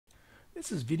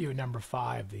This is video number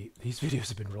 5. These videos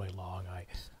have been really long.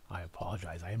 I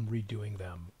apologize. I am redoing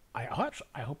them. I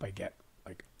hope I get,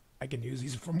 like, I can use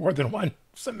these for more than one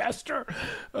semester.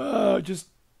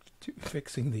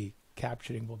 Fixing the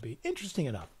captioning will be interesting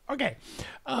enough. Okay.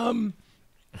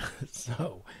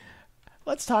 So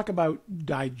let's talk about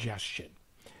digestion.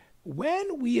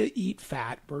 When we eat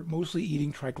fat, we're mostly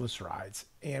eating triglycerides,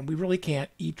 and we really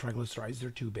can't eat triglycerides. They're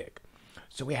too big.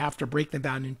 So we have to break them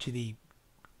down into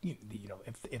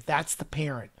if that's the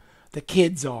parent, the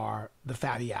kids are the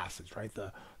fatty acids, right?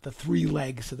 The three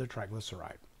legs to the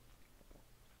triglyceride.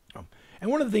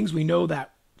 And one of the things we know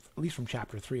that, at least from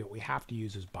chapter 3, what we have to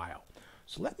use is bile.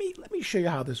 So let me show you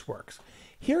how this works.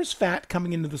 Here's fat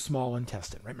coming into the small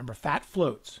intestine, right? Remember, fat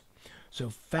floats.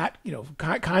 So fat,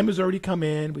 chyme has already come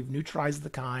in. We've neutralized the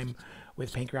chyme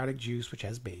with pancreatic juice, which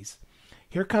has base.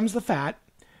 Here comes the fat.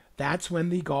 That's when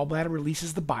the gallbladder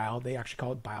releases the bile. They actually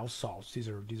call it bile salts.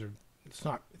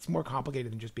 It's more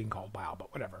complicated than just being called bile,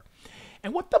 but whatever.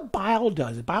 And what the bile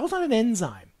does, bile's not an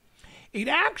enzyme. It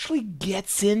actually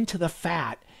gets into the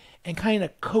fat and kind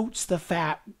of coats the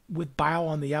fat with bile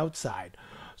on the outside.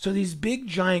 So these big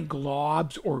giant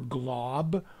globs or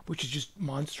glob, which is just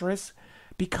monstrous,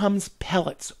 becomes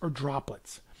pellets or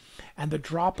droplets. And the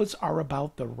droplets are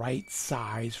about the right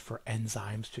size for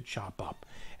enzymes to chop up.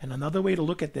 And another way to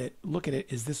look at it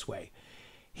is this way.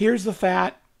 Here's the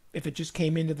fat, if it just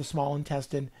came into the small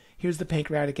intestine. Here's the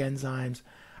pancreatic enzymes.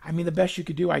 I mean, the best you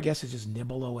could do, I guess, is just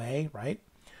nibble away, right?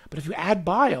 But if you add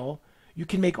bile, you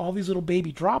can make all these little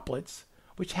baby droplets,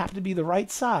 which happen to be the right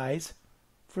size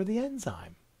for the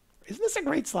enzyme. Isn't this a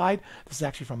great slide? This is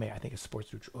actually from, I think, a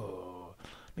sports nutrition. Oh,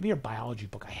 maybe a biology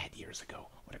book I had years ago.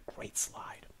 What a great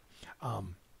slide.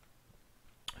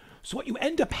 So what you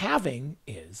end up having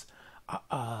is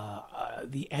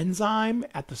the enzyme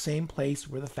at the same place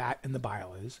where the fat and the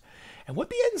bile is. And what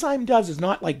the enzyme does is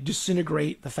not like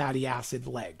disintegrate the fatty acid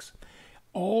legs.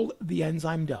 All the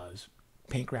enzyme does,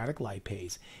 pancreatic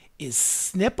lipase, is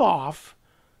snip off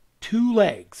 2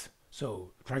 legs.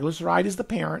 So triglyceride is the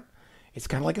parent. It's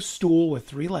kind of like a stool with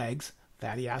 3 legs,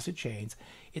 fatty acid chains.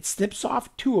 It snips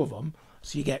off 2 of them.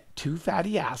 So you get 2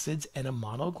 fatty acids and a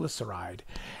monoglyceride.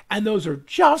 And those are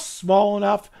just small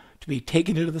enough to be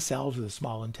taken into the cells of the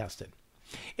small intestine.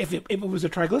 If it was a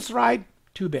triglyceride,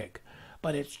 too big.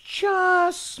 But it's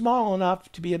just small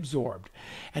enough to be absorbed.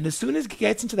 And as soon as it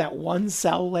gets into that one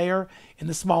cell layer in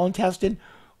the small intestine,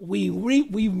 we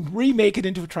remake it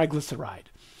into a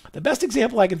triglyceride. The best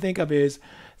example I can think of is,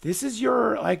 this is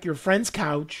your friend's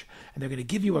couch, and they're going to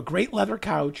give you a great leather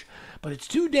couch, but it's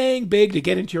too dang big to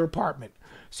get into your apartment.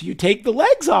 So you take the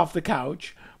legs off the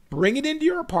couch, bring it into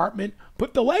your apartment,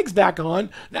 put the legs back on.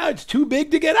 Now it's too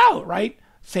big to get out, right?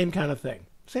 Same kind of thing.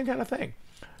 Same kind of thing.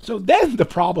 So then the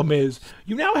problem is,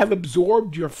 you now have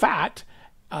absorbed your fat.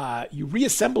 You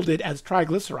reassembled it as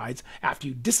triglycerides after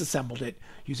you disassembled it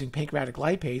using pancreatic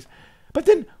lipase. But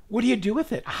then what do you do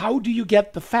with it? How do you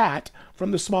get the fat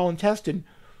from the small intestine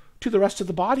to the rest of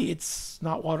the body? It's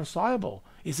not water soluble.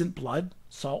 Isn't blood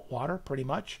salt water pretty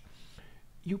much?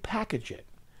 You package it.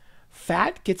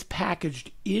 Fat gets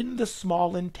packaged in the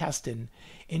small intestine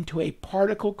into a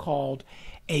particle called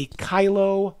a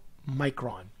chylomicron.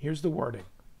 Here's the wording.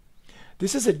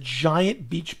 This is a giant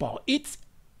beach ball. It's,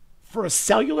 for a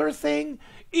cellular thing,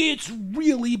 it's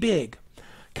really big.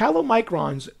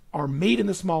 Chylomicrons are made in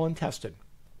the small intestine.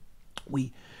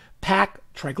 We pack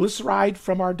triglyceride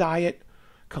from our diet,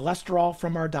 cholesterol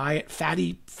from our diet,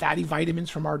 fatty vitamins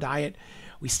from our diet.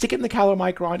 We stick it in the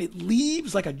chylomicron. It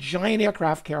leaves like a giant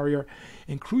aircraft carrier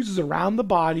and cruises around the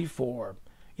body for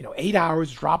 8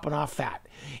 hours, dropping off fat.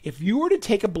 If you were to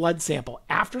take a blood sample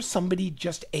after somebody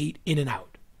just ate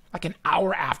In-N-Out, like an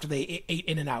hour after they ate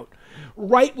In-N-Out,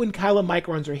 right when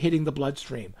chylomicrons are hitting the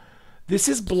bloodstream, this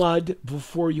is blood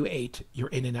before you ate your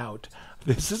In-N-Out.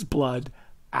 This is blood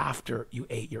after you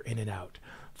ate your In-N-Out.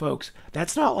 Folks,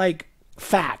 that's not like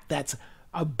fat. That's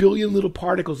a billion little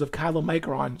particles of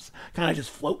chylomicrons kind of just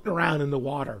floating around in the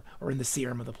water, or in the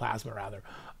serum of the plasma, rather.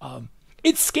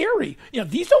 It's scary.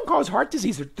 These don't cause heart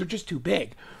disease. They're just too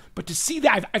big. But to see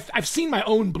that, I've seen my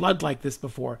own blood like this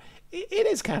before. It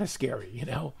is kind of scary,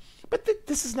 But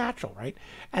this is natural, right?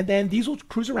 And then these will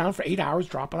cruise around for 8 hours,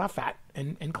 dropping off fat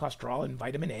and cholesterol and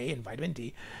vitamin A and vitamin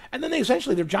D. And then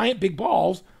they're giant big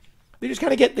balls. They just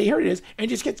kind of here it is, and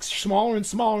just get smaller and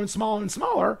smaller and smaller and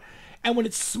smaller. And when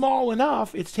it's small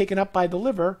enough, it's taken up by the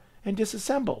liver and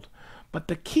disassembled. But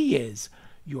the key is,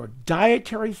 your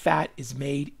dietary fat is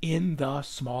made in the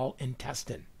small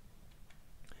intestine.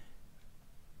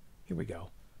 Here we go.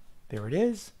 There it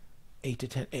is. 8 to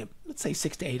 10, let's say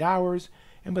 6 to 8 hours.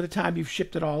 And by the time you've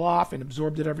shipped it all off and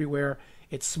absorbed it everywhere,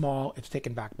 It's small. It's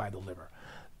taken back by the liver.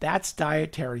 That's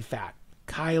dietary fat,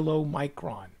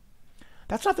 chylomicron.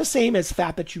 That's not the same as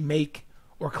fat that you make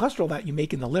or cholesterol that you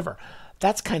make in the liver.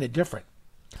 That's kind of different.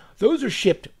 Those are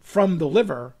shipped from the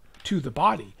liver to the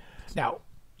body. Now,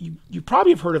 you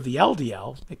probably have heard of the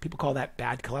LDL. People call that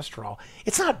bad cholesterol.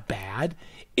 It's not bad.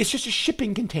 It's just a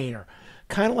shipping container,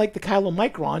 kind of like the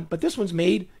chylomicron, but this one's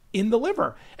made in the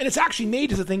liver. And it's actually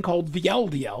made as a thing called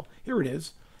VLDL. Here it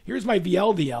is. Here's my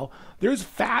VLDL. There's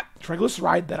fat,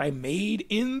 triglyceride that I made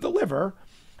in the liver.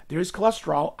 There's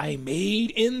cholesterol I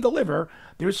made in the liver.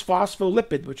 There's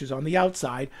phospholipid, which is on the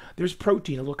outside. There's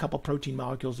protein, a little couple protein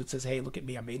molecules that says, hey, look at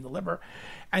me, I made in the liver.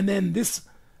 And then this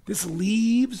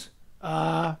leaves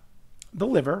the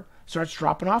liver, starts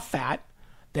dropping off fat,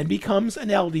 then becomes an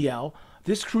LDL.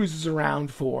 This cruises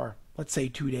around for, let's say,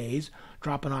 2 days,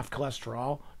 dropping off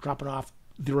cholesterol, dropping off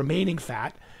the remaining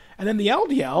fat. And then the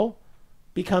LDL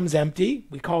becomes empty.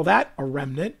 We call that a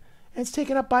remnant, and it's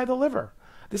taken up by the liver.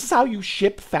 This is how you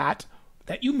ship fat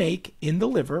that you make in the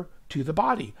liver to the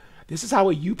body. This is how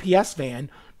a UPS van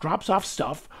drops off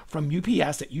stuff from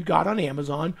UPS that you got on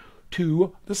Amazon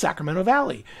to the Sacramento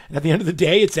Valley. And at the end of the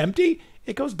day, it's empty.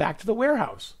 It goes back to the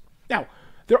warehouse. Now,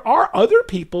 there are other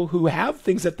people who have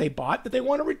things that they bought that they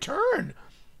want to return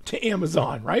to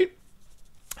Amazon, right?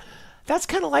 That's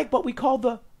kind of like what we call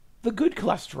the good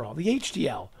cholesterol, the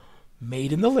HDL,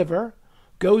 made in the liver,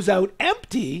 goes out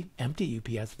empty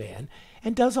UPS van,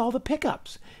 and does all the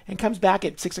pickups and comes back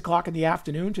at 6 o'clock in the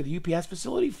afternoon to the UPS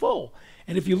facility full.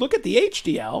 And if you look at the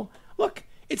HDL, look,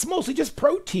 it's mostly just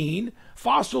protein,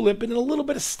 phospholipid, and a little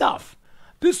bit of stuff.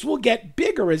 This will get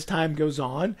bigger as time goes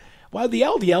on, while the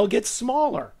LDL gets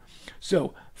smaller.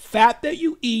 So fat that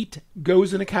you eat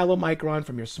goes in a chylomicron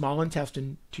from your small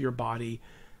intestine to your body.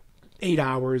 8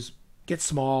 hours, gets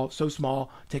small, so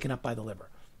small, taken up by the liver.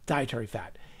 Dietary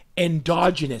fat.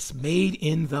 Endogenous, made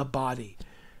in the body.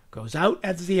 Goes out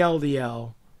as the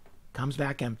LDL, comes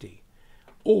back empty.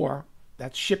 Or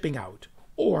that's shipping out.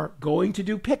 Or going to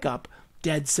do pickup,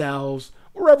 dead cells,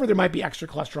 wherever there might be extra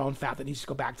cholesterol and fat that needs to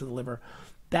go back to the liver.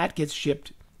 That gets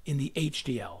shipped in the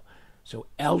HDL. So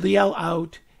LDL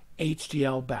out,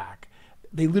 HDL back.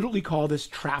 They literally call this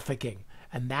trafficking.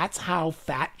 And that's how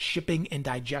fat shipping and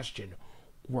digestion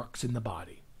works in the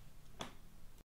body.